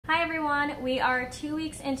Hi everyone, we are 2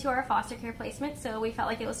 weeks into our foster care placement, so we felt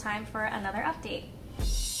like it was time for another update.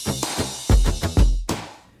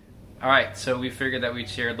 Alright, so we figured that we'd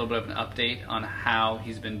share a little bit of an update on how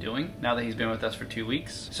he's been doing now that he's been with us for 2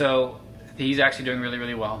 weeks. So he's actually doing really,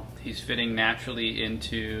 really well. He's fitting naturally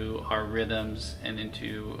into our rhythms and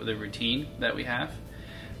into the routine that we have.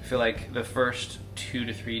 I feel like the first 2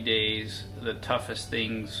 to 3 days, the toughest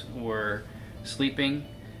things were sleeping,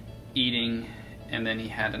 eating, and then he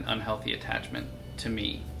had an unhealthy attachment to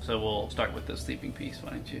me. So we'll start with the sleeping piece. Why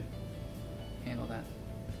don't you handle that?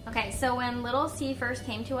 Okay, so when little C first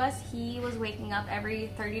came to us, he was waking up every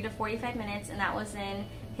 30 to 45 minutes, and that was in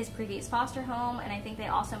his previous foster home, and I think they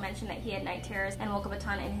also mentioned that he had night terrors and woke up a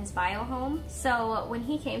ton in his bio home. So when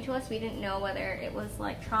he came to us, we didn't know whether it was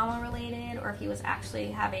like trauma related or if he was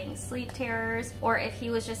actually having sleep terrors or if he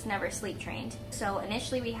was just never sleep trained. So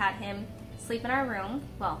initially we had him sleep in our room.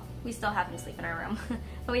 Well, we still have him sleep in our room,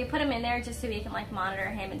 but we put him in there just so we can like monitor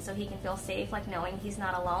him and so he can feel safe, like knowing he's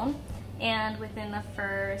not alone. And within the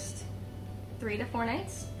first 3 to 4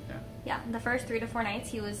 nights, the first 3 to 4 nights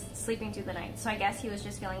he was sleeping through the night. So I guess he was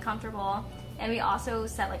just feeling comfortable. And we also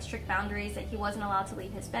set like strict boundaries that he wasn't allowed to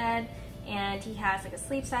leave his bed. And he has like a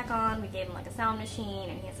sleep sack on. We gave him like a sound machine,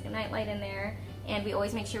 and he has like a night light in there. And we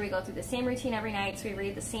always make sure we go through the same routine every night. So we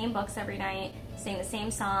read the same books every night, sing the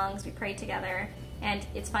same songs, we pray together. And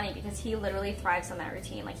it's funny because he literally thrives on that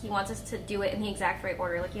routine. Like, he wants us to do it in the exact right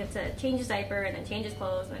order. Like, you have to change his diaper and then change his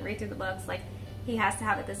clothes and then read through the books. Like, he has to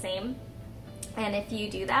have it the same. And if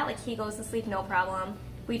you do that, like, he goes to sleep no problem.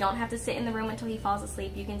 We don't have to sit in the room until he falls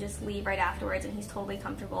asleep. You can just leave right afterwards and he's totally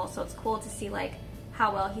comfortable. So it's cool to see like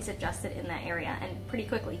how well he's adjusted in that area, and pretty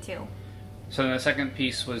quickly too. So then the second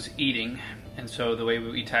piece was eating. And so the way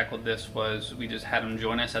we tackled this was we just had him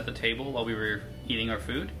join us at the table while we were eating our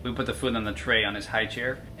food. We put the food on the tray on his high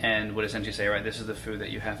chair and would essentially say, all right, this is the food that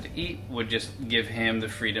you have to eat. Would just give him the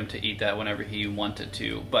freedom to eat that whenever he wanted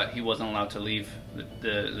to, but he wasn't allowed to leave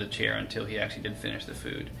the chair until he actually did finish the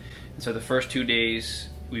food. And so the first 2 days,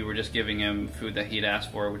 we were just giving him food that he'd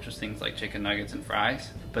asked for, which was things like chicken nuggets and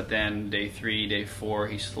fries. But then day 3, day 4,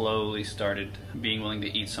 he slowly started being willing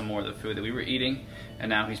to eat some more of the food that we were eating. And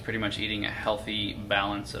now he's pretty much eating a healthy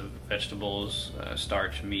balance of vegetables,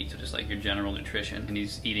 starch, meat, so just like your general nutrition. And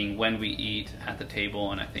he's eating when we eat at the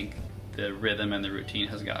table, and I think the rhythm and the routine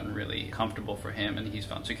has gotten really comfortable for him, and he's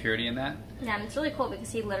found security in that. Yeah, and it's really cool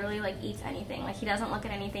because he literally like eats anything. Like, he doesn't look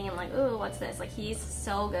at anything and like, ooh, what's this? Like, he's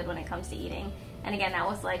so good when it comes to eating. And again, that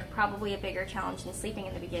was like probably a bigger challenge than sleeping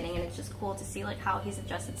in the beginning, and it's just cool to see like how he's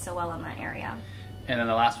adjusted so well in that area. And then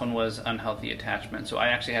the last one was unhealthy attachment. So I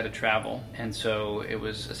actually had to travel, and so it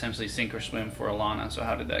was essentially sink or swim for Alana. So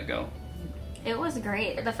how did that go? It was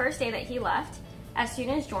great. The first day that he left, as soon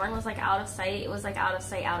as Jordan was like out of sight, it was like out of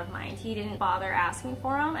sight, out of mind. He didn't bother asking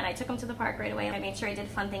for him, and I took him to the park right away. I made sure I did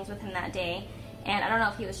fun things with him that day. And I don't know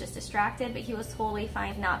if he was just distracted, but he was totally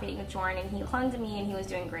fine not being with Jordan, and he clung to me and he was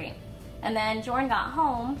doing great. And then Jordan got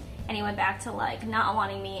home and he went back to like not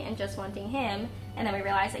wanting me and just wanting him. And then we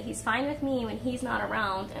realized that he's fine with me when he's not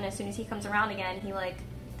around, and as soon as he comes around again, he like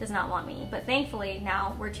does not want me. But thankfully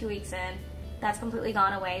now we're 2 weeks in, that's completely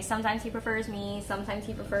gone away. Sometimes he prefers me, sometimes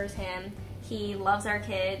he prefers him. He loves our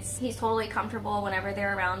kids. He's totally comfortable whenever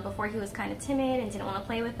they're around. Before he was kind of timid and didn't want to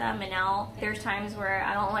play with them, and now there's times where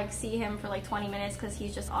I don't like see him for like 20 minutes because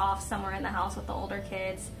he's just off somewhere in the house with the older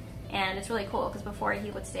kids. And it's really cool because before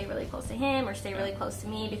he would stay really close to him or stay really close to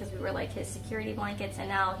me because we were like his security blankets, and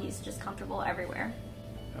now he's just comfortable everywhere.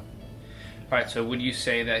 Alright, so would you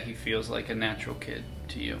say that he feels like a natural kid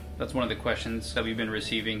to you? That's one of the questions that we've been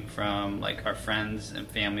receiving from like our friends and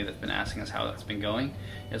family that's been asking us how that's been going,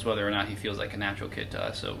 is whether or not he feels like a natural kid to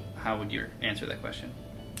us. So how would you answer that question?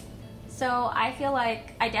 So I feel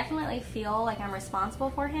like I definitely feel like I'm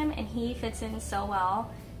responsible for him, and he fits in so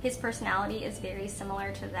well. His personality is very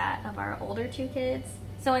similar to that of our older 2 kids.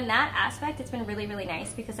 So in that aspect, it's been really, really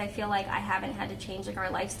nice because I feel like I haven't had to change like our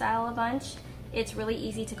lifestyle a bunch. It's really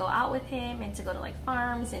easy to go out with him and to go to like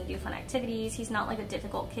farms and do fun activities. He's not like a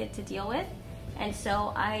difficult kid to deal with. And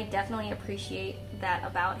so I definitely appreciate that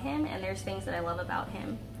about him, and there's things that I love about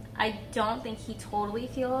him. I don't think he totally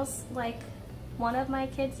feels like one of my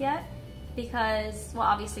kids yet because, well,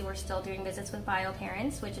 obviously we're still doing visits with bio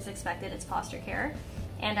parents, which is expected, it's foster care.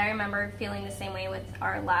 And I remember feeling the same way with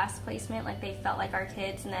our last placement, like they felt like our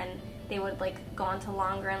kids, and then they would like go on to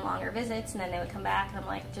longer and longer visits, and then they would come back, and I'm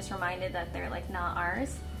like just reminded that they're like not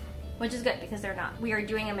ours. which is good because we are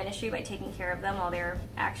doing a ministry by taking care of them while their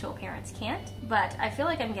actual parents can't. But I feel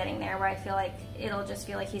like I'm getting there where I feel like it'll just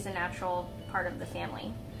feel like he's a natural part of the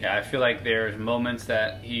family. Yeah, I feel like there's moments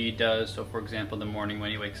that he does. So for example, the morning when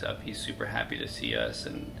he wakes up, he's super happy to see us,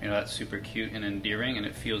 and that's super cute and endearing, and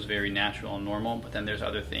it feels very natural and normal. But then there's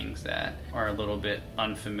other things that are a little bit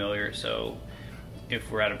unfamiliar. So if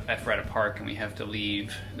we're at a park and we have to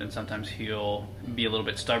leave, then sometimes he'll be a little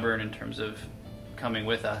bit stubborn in terms of coming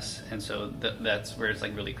with us, and so that's where it's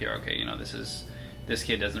like really clear, okay, this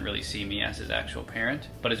kid doesn't really see me as his actual parent,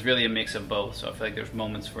 but it's really a mix of both. So I feel like there's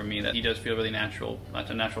moments for me that he does feel really natural,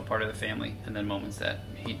 that's a natural part of the family, and then moments that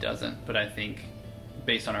he doesn't. But I think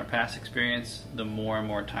based on our past experience, the more and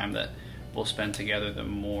more time that we'll spend together, the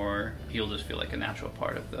more he'll just feel like a natural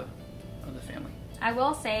part of the family. I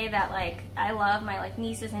will say that I love my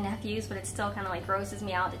nieces and nephews, but it still kind of grosses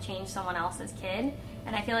me out to change someone else's kid,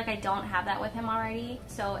 and I feel like I don't have that with him already.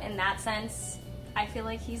 So in that sense, I feel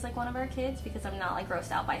like he's one of our kids because I'm not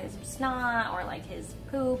grossed out by his snot or his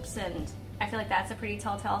poops, and I feel like that's a pretty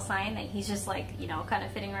telltale sign that he's just kind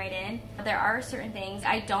of fitting right in. But there are certain things,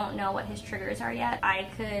 I don't know what his triggers are yet. I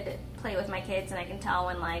could play with my kids and I can tell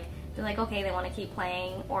when they're okay, they want to keep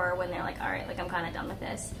playing, or when they're all right, I'm kind of done with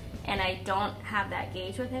this. And I don't have that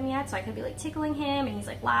gauge with him yet, so I could be tickling him and he's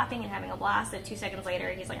laughing and having a blast, and 2 seconds later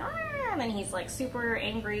he's ah, and then he's super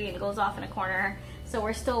angry and goes off in a corner. So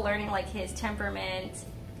we're still learning his temperament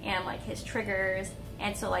and his triggers,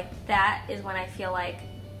 and so that is when I feel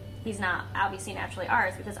he's not obviously naturally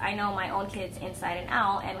ours, because I know my own kids inside and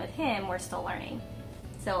out, and with him we're still learning.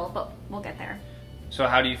 So, but we'll get there. So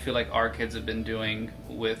how do you feel our kids have been doing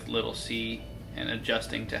with little C and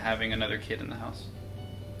adjusting to having another kid in the house?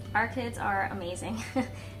 Our kids are amazing.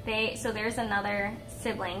 So there's another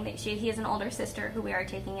sibling. He has an older sister who we are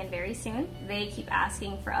taking in very soon. They keep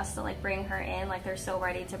asking for us to bring her in. They're so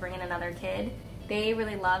ready to bring in another kid. They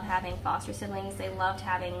really love having foster siblings. They loved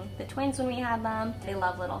having the twins when we had them. They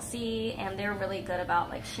love little C, and they're really good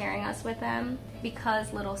about sharing us with them.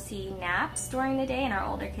 Because little C naps during the day and our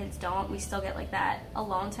older kids don't, we still get that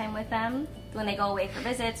alone time with them. When they go away for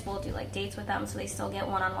visits, we'll do dates with them, so they still get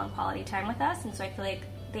one-on-one quality time with us. And so I feel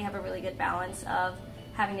they have a really good balance of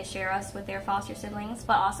having to share us with their foster siblings,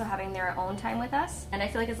 but also having their own time with us. And I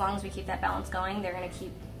feel as long as we keep that balance going, they're going to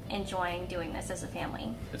keep enjoying doing this as a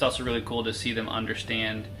family. It's also really cool to see them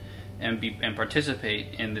understand and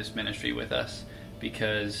participate in this ministry with us,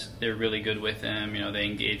 because they're really good with him. They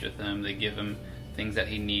engage with him, they give him things that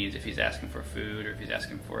he needs. If he's asking for food or if he's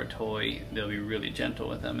asking for a toy, they'll be really gentle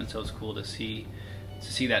with him, and so it's cool to see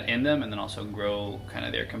that in them, and then also grow kind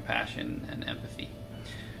of their compassion and empathy.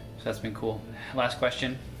 So that's been cool. Last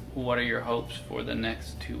question. What are your hopes for the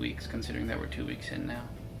next 2 weeks, considering that we're 2 weeks in now?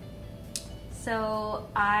 So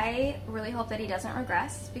I really hope that he doesn't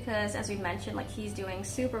regress, because as we've mentioned, he's doing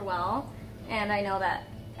super well. And I know that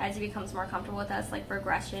as he becomes more comfortable with us,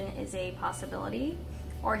 regression is a possibility,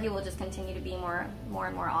 or he will just continue to be more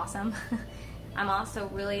and more awesome. I'm also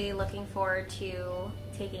really looking forward to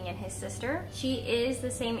taking in his sister. She is the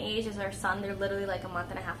same age as our son. They're literally a month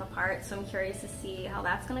and a half apart, so I'm curious to see how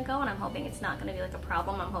that's going to go, and I'm hoping it's not going to be a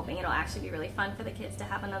problem. I'm hoping it'll actually be really fun for the kids to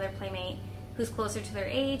have another playmate who's closer to their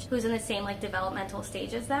age, who's in the same developmental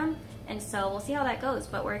stage as them, and so we'll see how that goes.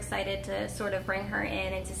 But we're excited to sort of bring her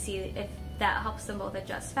in and to see if that helps them both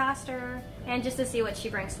adjust faster, and just to see what she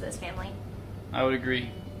brings to this family. I would agree.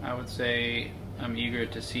 I would say I'm eager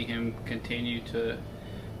to see him continue to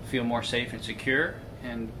feel more safe and secure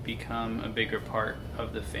and become a bigger part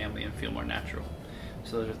of the family and feel more natural.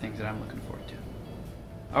 So those are things that I'm looking forward to.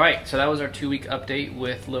 Alright, so that was our 2-week update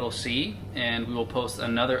with little C, and we will post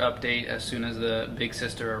another update as soon as the big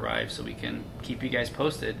sister arrives so we can keep you guys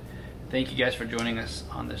posted. Thank you guys for joining us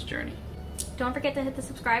on this journey. Don't forget to hit the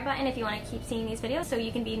subscribe button if you want to keep seeing these videos so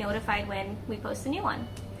you can be notified when we post a new one.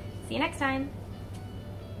 See you next time.